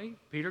love me?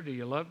 Peter, do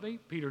you love me?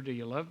 Peter, do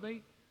you love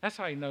me? That's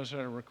how he knows how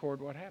to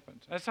record what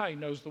happens. That's how he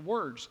knows the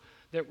words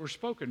that were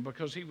spoken,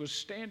 because he was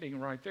standing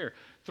right there.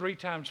 3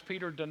 times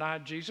Peter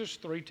denied Jesus.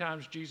 3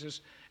 times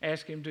Jesus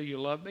asked him, do you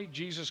love me?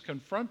 Jesus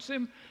confronts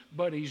him,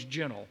 but he's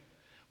gentle.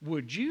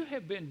 Would you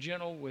have been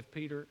gentle with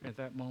Peter at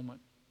that moment?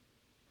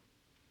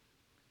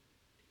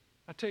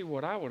 I tell you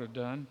what I would have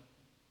done.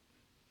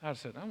 I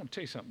said, I'm going to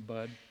tell you something,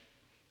 bud.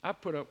 I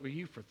put up with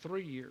you for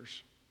 3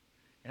 years,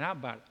 and I'm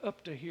about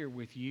up to here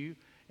with you,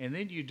 and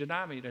then you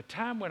deny me at a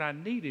time when I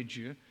needed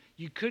you.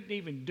 You couldn't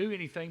even do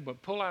anything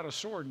but pull out a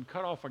sword and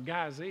cut off a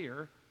guy's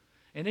ear.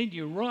 And then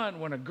you run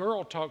when a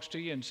girl talks to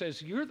you and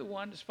says, you're the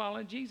one that's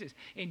following Jesus.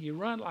 And you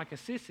run like a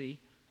sissy.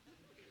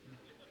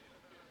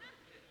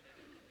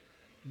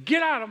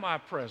 Get out of my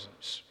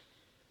presence.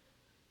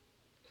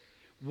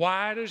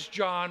 Why does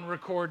John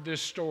record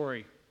this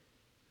story?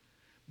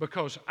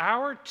 Because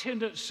our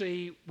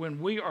tendency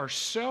when we are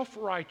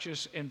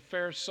self-righteous and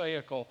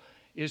pharisaical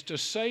is to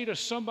say to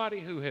somebody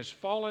who has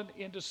fallen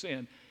into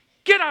sin,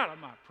 get out of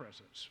my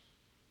presence.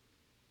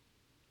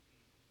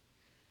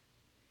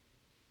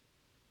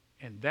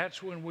 And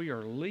that's when we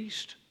are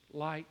least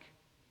like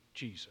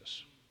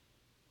Jesus.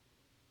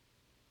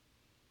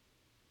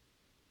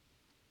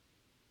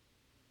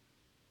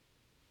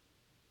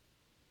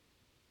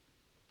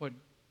 What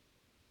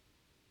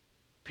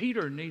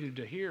Peter needed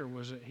to hear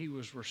was that he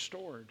was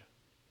restored.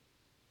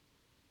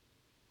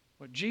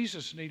 What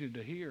Jesus needed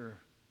to hear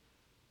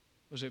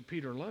was that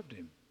Peter loved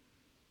him.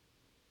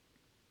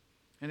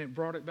 And it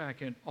brought it back.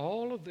 And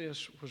all of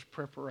this was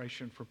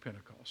preparation for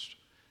Pentecost.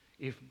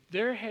 If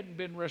there hadn't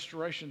been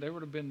restoration, there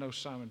would have been no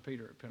Simon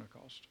Peter at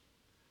Pentecost.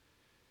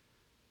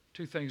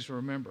 2 things to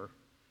remember.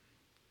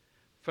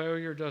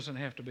 Failure doesn't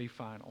have to be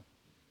final.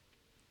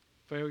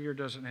 Failure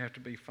doesn't have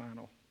to be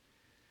final.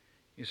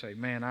 You say,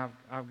 man,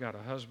 I've got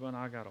a husband,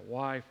 I got a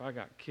wife, I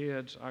got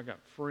kids, I got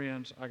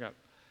friends,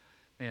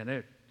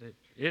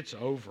 it's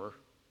over.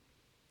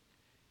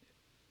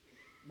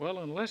 Well,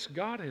 unless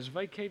God has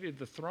vacated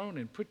the throne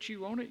and put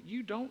you on it,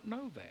 you don't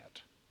know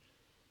that.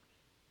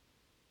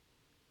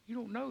 You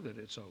don't know that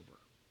it's over.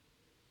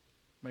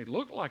 It may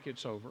look like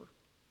it's over,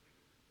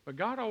 but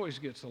God always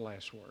gets the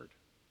last word.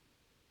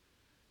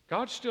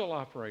 God's still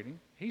operating.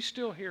 He's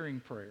still hearing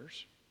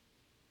prayers.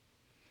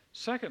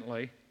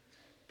 Secondly,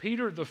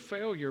 Peter the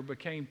failure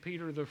became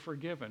Peter the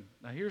forgiven.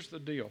 Now here's the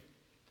deal.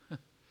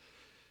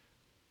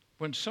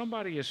 When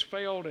somebody has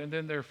failed and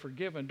then they're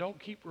forgiven, don't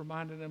keep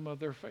reminding them of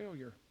their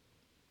failure.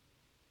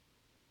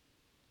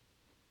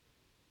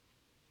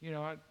 You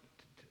know,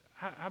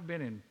 I've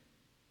been in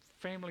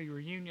family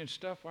reunion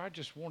stuff where I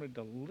just wanted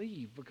to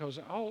leave, because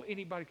all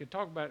anybody could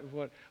talk about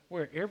is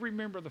where every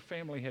member of the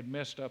family had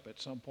messed up at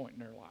some point in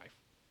their life.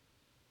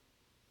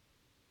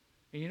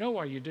 And you know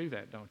why you do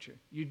that, don't you?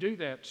 You do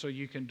that so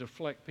you can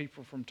deflect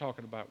people from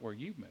talking about where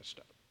you messed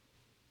up.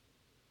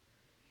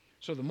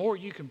 So the more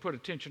you can put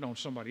attention on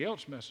somebody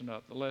else messing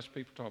up, the less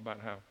people talk about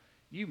how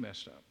you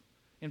messed up.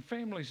 And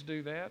families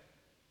do that.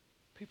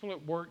 People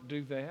at work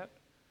do that.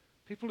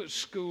 People at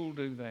school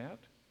do that.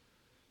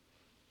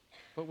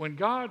 But when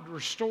God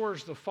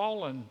restores the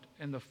fallen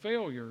and the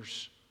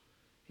failures,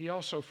 He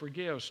also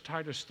forgives.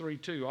 Titus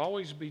 3:2,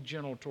 always be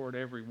gentle toward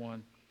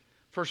everyone.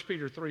 1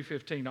 Peter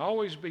 3:15,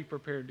 always be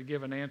prepared to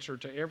give an answer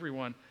to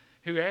everyone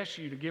who asks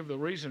you to give the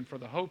reason for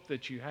the hope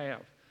that you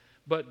have.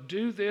 But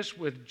do this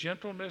with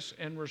gentleness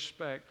and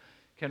respect.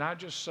 Can I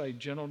just say,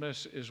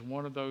 gentleness is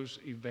one of those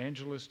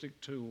evangelistic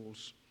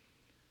tools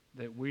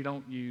that we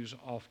don't use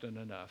often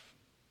enough,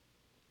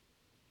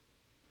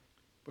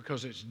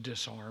 because it's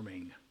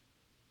disarming.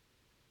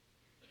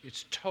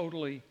 It's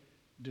totally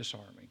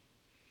disarming.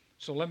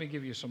 So let me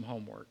give you some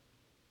homework.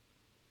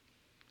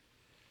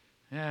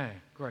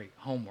 Great,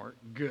 homework,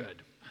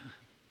 good.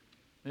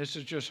 This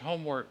is just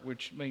homework,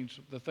 which means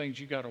the things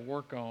you got to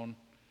work on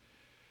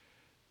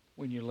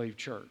when you leave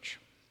church.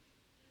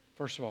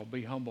 First of all,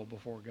 be humble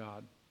before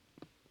God.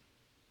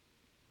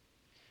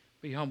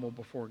 Be humble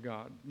before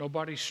God.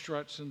 Nobody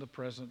struts in the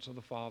presence of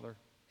the Father.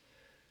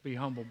 Be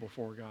humble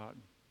before God.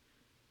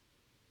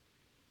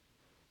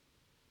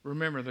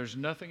 Remember, there's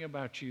nothing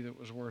about you that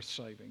was worth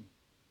saving.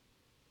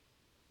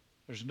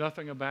 There's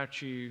nothing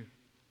about you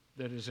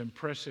that is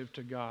impressive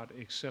to God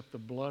except the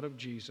blood of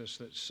Jesus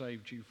that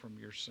saved you from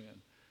your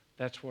sin.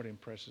 That's what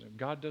impresses Him.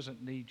 God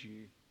doesn't need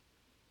you.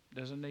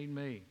 Doesn't need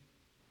me.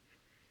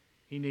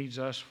 He needs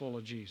us full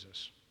of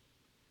Jesus.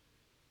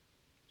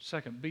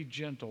 Second, be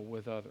gentle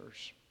with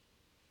others.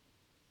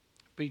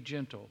 Be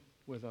gentle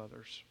with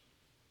others.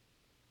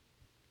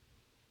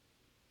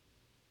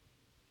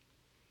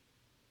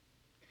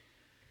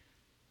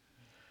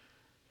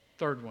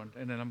 Third one,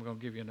 and then I'm going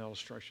to give you an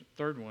illustration.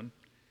 Third one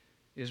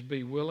is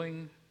be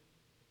willing,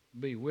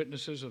 be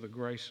witnesses of the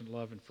grace and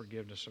love and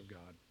forgiveness of God.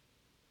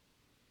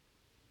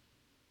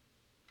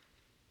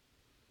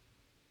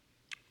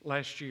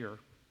 Last year,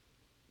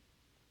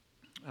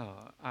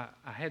 I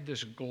had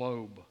this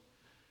globe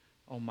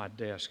on my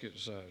desk.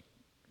 It's a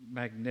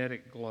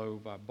magnetic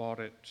globe. I bought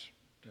it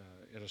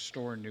at a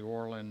store in New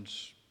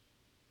Orleans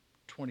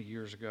 20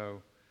 years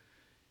ago.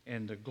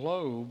 And the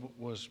globe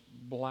was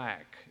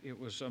black. It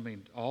was,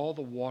 all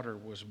the water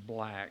was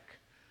black.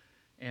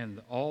 And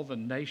all the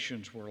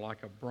nations were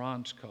like a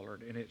bronze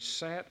colored. And it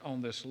sat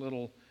on this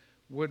little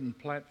wooden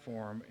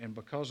platform. And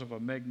because of a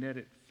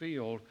magnetic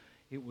field,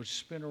 it would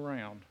spin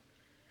around.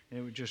 And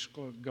it would just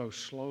go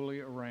slowly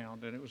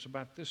around. And it was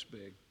about this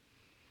big.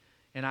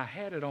 And I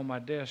had it on my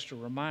desk to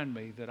remind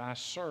me that I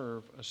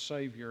serve a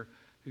Savior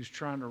who's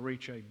trying to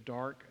reach a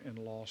dark and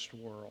lost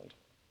world.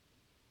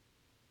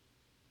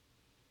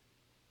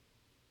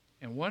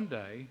 And one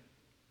day,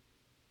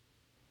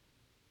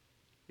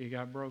 it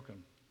got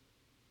broken.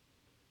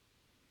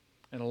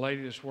 And a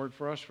lady that's worked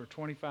for us for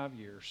 25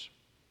 years,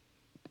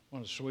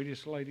 one of the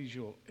sweetest ladies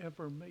you'll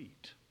ever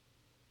meet,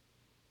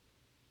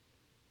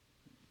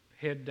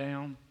 head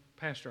down,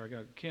 Pastor,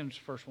 Ken's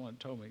the first one that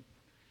told me,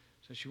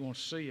 said she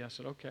wants to see you. I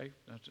said, okay.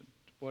 I said,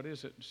 what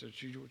is it? She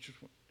said,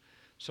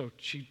 so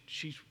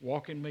she's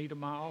walking me to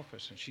my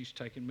office, and she's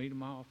taking me to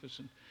my office,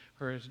 and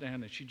her head's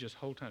down, and she just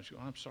whole time, she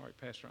goes, I'm sorry,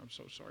 Pastor. I'm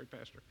so sorry,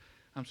 Pastor.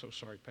 I'm so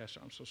sorry, Pastor.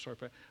 I'm so sorry,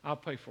 Pastor. I'll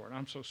pay for it.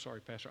 I'm so sorry,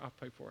 Pastor. I'll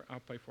pay for it.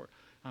 I'll pay for it.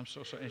 I'm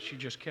so sorry. And she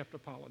just kept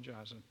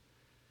apologizing.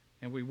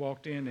 And we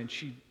walked in, and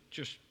she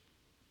just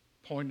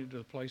pointed to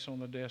the place on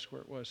the desk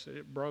where it was. Said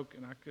it broke,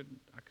 and I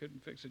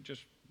couldn't fix it. It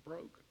just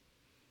broke.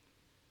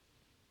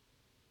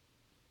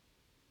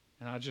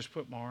 And I just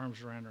put my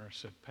arms around her. I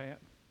said, Pat,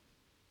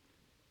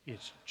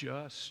 it's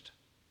just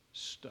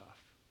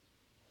stuff.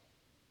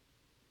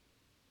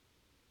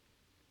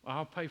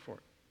 I'll pay for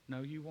it.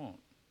 No, you won't.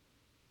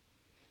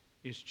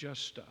 It's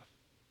just stuff.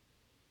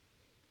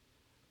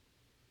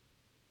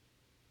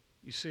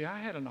 You see, I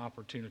had an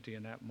opportunity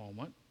in that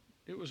moment.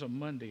 It was a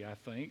Monday, I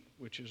think,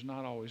 which is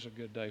not always a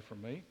good day for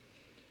me.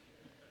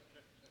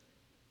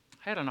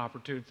 I had an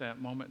opportunity at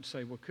that moment to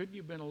say, well, couldn't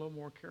you have been a little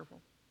more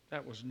careful?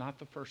 That was not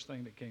the first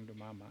thing that came to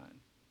my mind.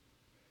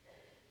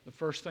 The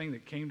first thing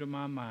that came to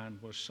my mind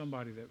was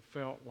somebody that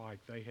felt like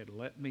they had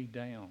let me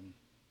down,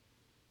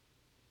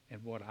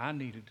 and what I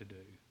needed to do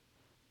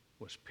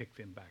was pick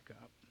them back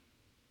up.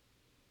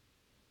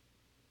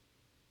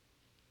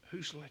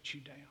 Who's let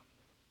you down?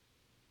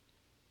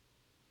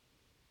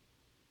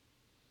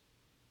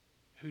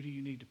 Who do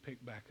you need to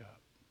pick back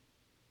up?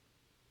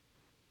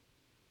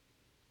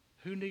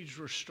 Who needs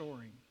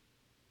restoring?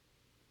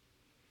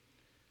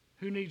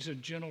 Who needs a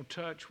gentle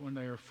touch when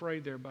they're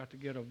afraid they're about to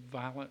get a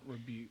violent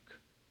rebuke?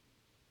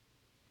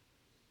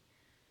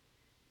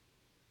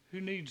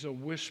 Who needs a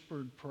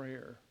whispered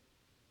prayer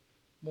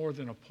more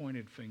than a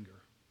pointed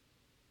finger?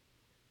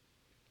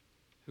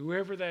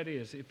 Whoever that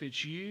is, if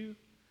it's you,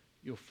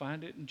 you'll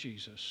find it in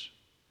Jesus.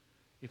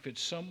 If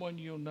it's someone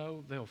you'll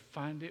know, they'll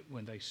find it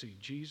when they see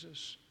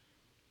Jesus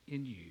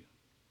in you.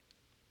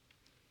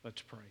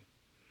 Let's pray.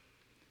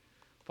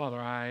 Father,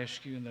 I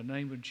ask you in the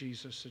name of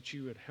Jesus that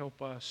you would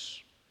help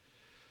us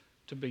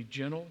to be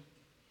gentle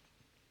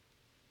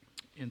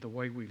in the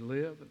way we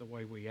live, in the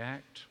way we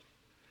act.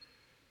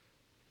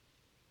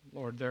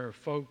 Lord, there are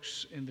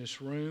folks in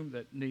this room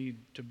that need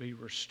to be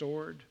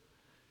restored.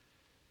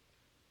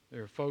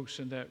 There are folks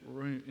in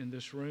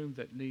this room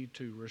that need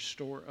to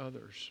restore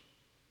others.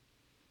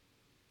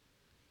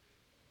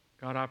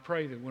 God, I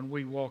pray that when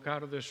we walk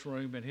out of this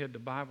room and head to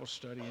Bible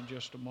study in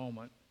just a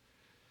moment,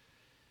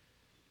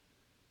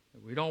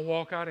 that we don't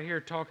walk out of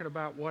here talking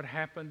about what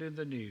happened in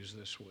the news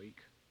this week,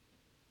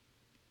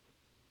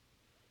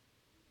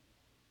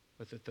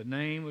 but that the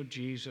name of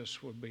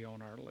Jesus would be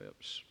on our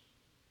lips.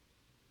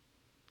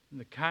 And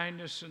the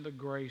kindness and the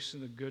grace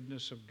and the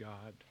goodness of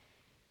God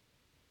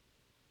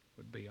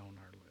would be on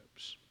our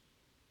lips.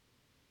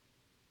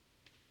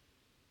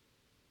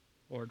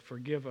 Lord,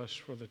 forgive us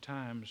for the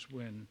times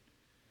when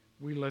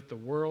we let the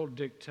world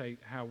dictate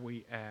how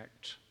we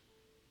act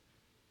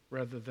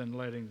rather than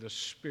letting the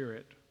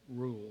Spirit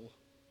rule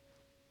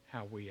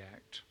how we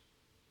act.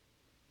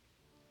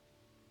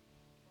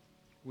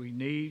 We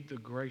need the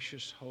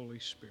gracious Holy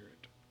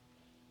Spirit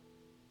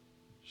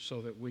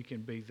so that we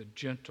can be the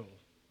gentle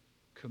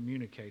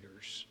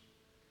communicators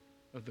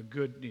of the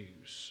good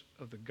news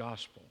of the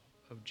gospel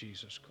of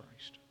Jesus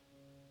Christ.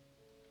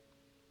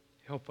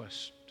 Help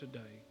us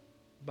today,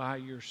 by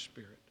your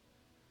Spirit,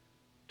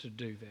 to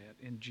do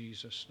that in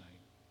Jesus'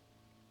 name.